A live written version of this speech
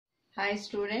Hi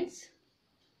students,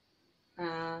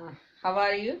 how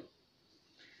are you?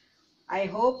 I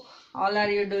hope all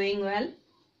are you doing well.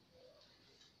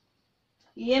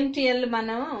 EMTL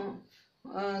మనం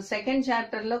second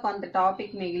చాప్టర్లో కొంత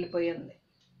topic మిగిలిపోయింది.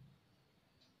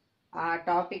 ఆ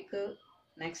topic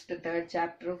next third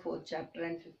chapter, fourth chapter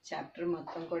and fifth chapter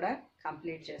మొత్తం కూడా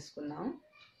complete చేసుకున్నాం.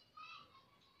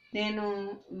 నేను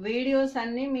వీడియోస్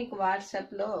అన్నీ మీకు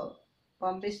వాట్సాప్లో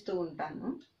పంపిస్తూ ఉంటాను.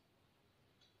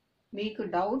 మీకు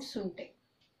డౌట్స్ ఉంటే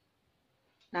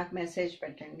నాకు మెసేజ్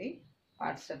పెట్టండి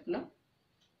వాట్సాప్లో.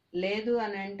 లేదు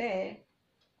అని అంటే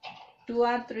 2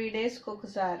 or 3 డేస్కి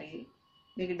ఒకసారి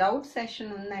మీకు డౌట్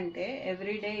సెషన్ ఉందంటే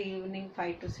everyday evening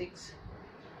 5 to 6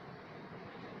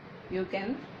 you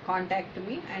can contact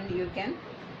me and you can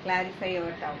clarify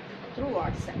your doubt through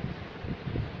WhatsApp.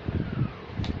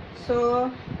 So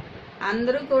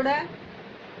అందరూ కూడా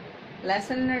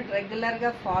లెసన్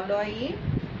రెగ్యులర్గా ఫాలో అయ్యి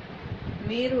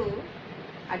మీరు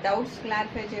ఆ డౌట్స్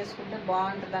క్లారిఫై చేసుకుంటే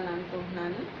బాగుంటుందని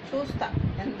అనుకుంటున్నాను. చూస్తా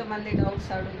ఎంతమంది డౌట్స్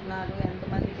అడుగుతున్నారు,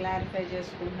 ఎంతమంది క్లారిఫై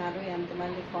చేసుకుంటున్నారు,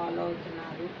 ఎంతమంది ఫాలో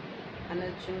అవుతున్నారు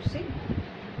అన్నది చూసి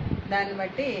దాన్ని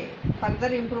బట్టి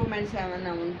ఫర్దర్ ఇంప్రూవ్మెంట్స్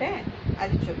ఏమైనా ఉంటే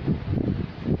అది చెప్పు.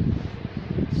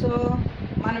 సో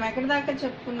మనం ఎక్కడి దాకా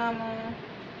చెప్పుకున్నాము?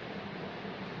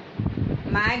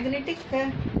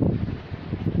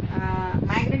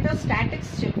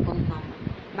 మ్యాగ్నెటోస్టాటిక్స్ చెప్పుకుంటున్నాము.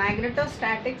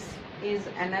 మ్యాగ్నెటోస్టాటిక్స్ is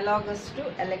analogous to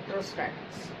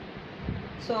electrostatics.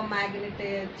 So magnet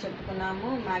చెప్పుకున్నాము,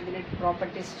 మ్యాగ్నెట్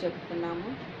ప్రాపర్టీస్ చెప్పుకున్నాము.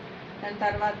 దాని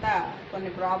తర్వాత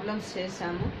కొన్ని ప్రాబ్లమ్స్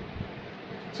చేసాము,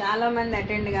 చాలామంది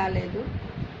అటెండ్ కాలేదు.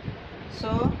 సో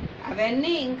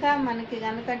అవన్నీ ఇంకా మనకి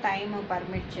కనుక టైం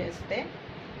పర్మిట్ చేస్తే,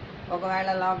 ఒకవేళ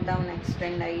లాక్డౌన్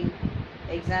ఎక్స్టెండ్ అయ్యి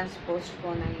ఎగ్జామ్స్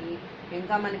పోస్ట్పోన్ అయ్యి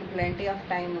ఇంకా మనకి ప్లెంటీ ఆఫ్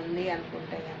టైం ఉంది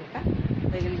అనుకుంటే కనుక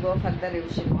we will go for the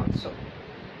revision also.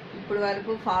 ఇప్పుడు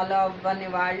వరకు ఫాలో అవ్వని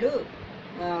వాళ్ళు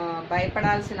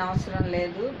భయపడాల్సిన అవసరం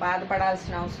లేదు,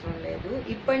 బాధపడాల్సిన అవసరం లేదు.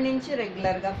 ఇప్పటి నుంచి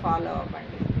రెగ్యులర్గా ఫాలో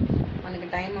అవ్వండి. మనకి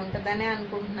టైం ఉంటుందనే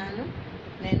అనుకుంటున్నాను.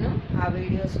 నేను ఆ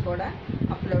వీడియోస్ కూడా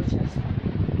అప్లోడ్ చేస్తాను.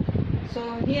 So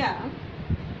here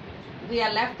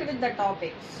we are left with the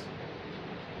topics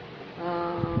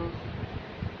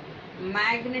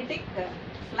magnetic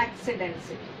flux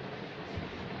density.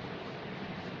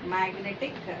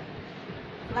 Magnetic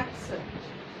flux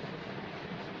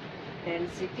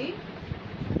density.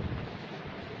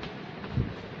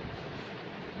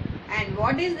 And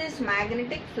what is this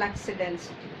magnetic flux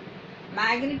density?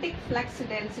 Magnetic flux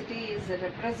density is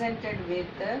represented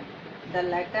with the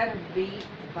letter B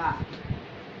bar,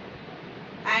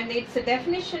 and its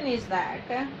definition is that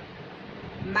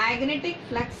magnetic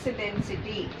flux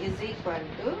density is equal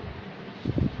to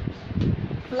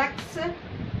flux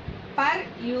per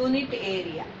unit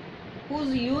area, whose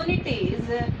unit is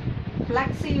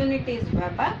flux unit is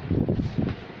Weber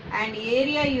and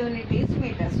area unit is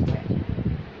meter square.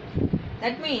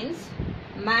 That means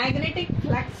magnetic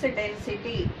flux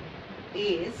density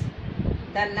is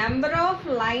the number of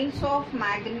lines of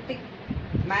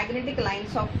magnetic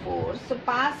lines of force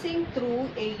passing through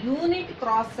a unit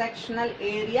cross sectional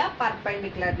area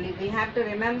perpendicularly. We have to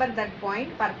remember that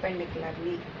point,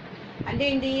 perpendicularly. అంటే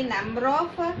ఏంటి? Number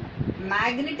of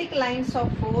magnetic lines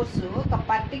of force ఒక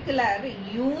particular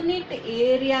unit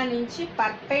area నుంచి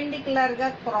పర్పెండిక్యులర్గా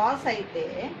cross అయితే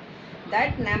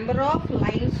that number of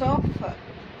lines of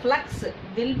flux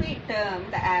will be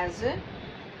termed as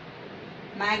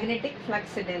magnetic flux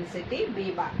density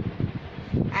B bar.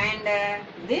 And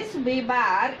this B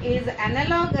bar is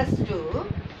analogous to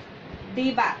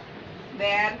D bar,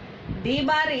 where D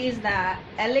bar is the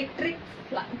electric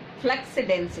flux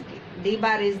density. D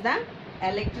bar is the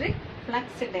electric flux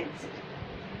density.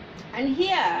 And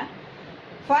here,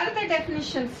 for the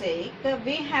definition's sake,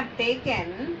 we have taken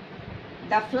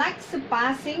the flux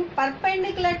passing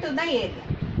perpendicular to the area.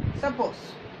 Suppose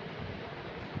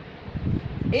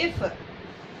if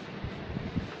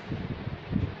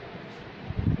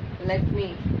let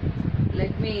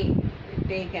me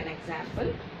take an example.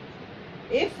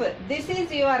 If this is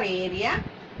your area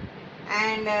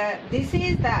and this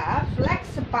is the flux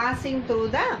passing through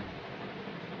the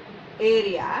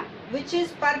area which is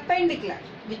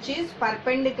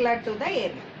perpendicular to the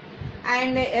area,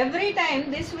 and every time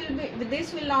this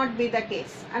will not be the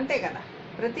case. ante kada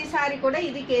pratisari kuda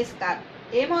idi case kaadu.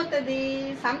 ఏమవుతుంది?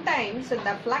 sometimes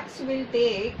the flux will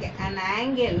take an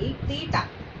angle theta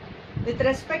with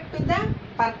respect to the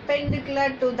perpendicular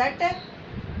to that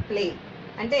plane.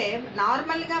 అంటే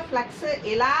నార్మల్గా flux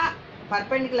ఇలా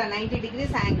perpendicular 90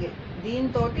 degrees angle,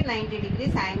 దీంతో 90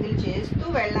 degrees angle చేస్తూ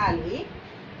వెళ్ళాలి.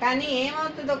 కానీ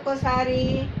ఏమవుతుంది, ఒక్కోసారి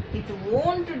it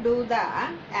won't do the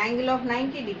angle of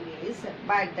 90 degrees. space,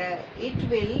 but it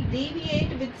will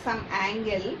deviate with some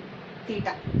angle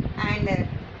theta, and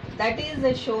that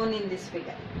is shown in this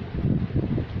figure.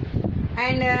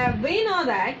 And we know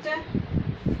that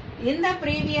in the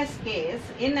previous case,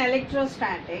 in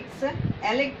electrostatics,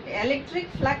 electric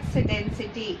flux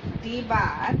density T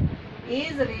bar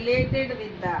is related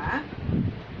with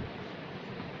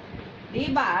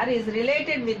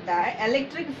the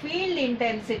electric field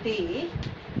intensity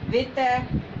with a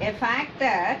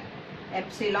factor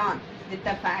epsilon,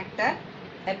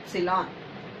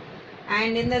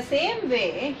 And in the same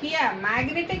way, here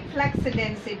magnetic flux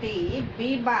density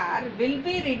B bar will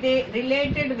be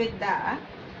related with the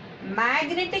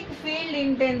magnetic field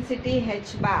intensity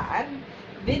H bar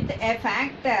with a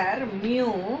factor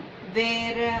mu,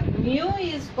 where mu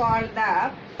is called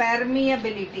the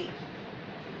permeability,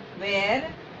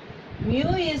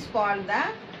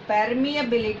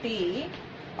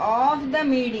 of the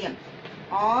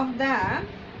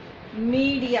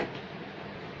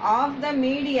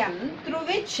medium, through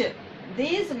which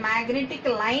these magnetic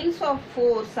lines of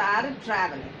force are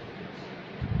traveling.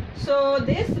 So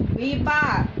this V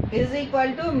bar is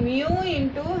equal to mu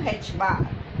into H bar,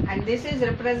 and this is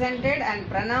represented and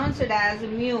pronounced as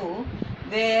mu,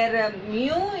 where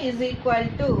mu is equal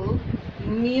to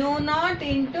mu naught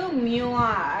into mu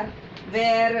r,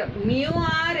 where mu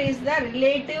r is the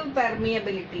relative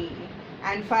permeability,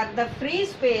 and for the free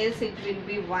space it will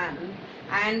be 1,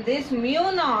 and this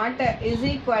mu naught is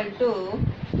equal to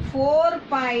 4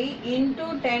 pi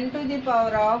into 10 to the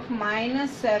power of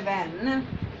minus 7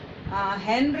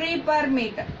 Henry per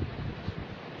meter.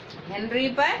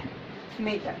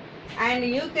 And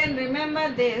you can remember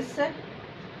this,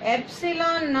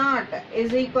 epsilon naught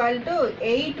is equal to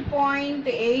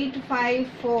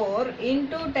 8.854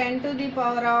 into 10 to the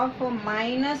power of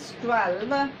minus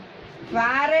 12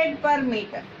 farad per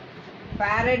meter,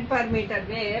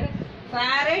 where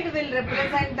farad will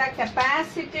represent the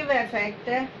capacitive effect,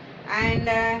 and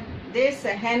this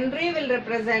Henry will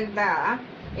represent the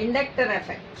inductor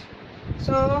effect.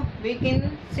 So we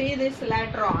can see this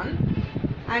later on,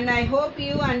 and I hope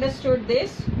you understood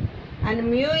this.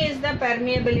 And mu is the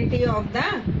permeability of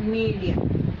the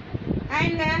medium.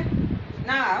 And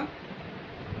now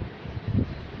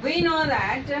we know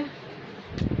that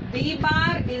B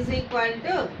bar is equal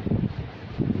to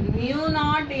mu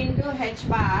naught into H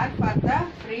bar for the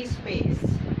free space,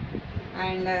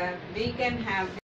 and we can have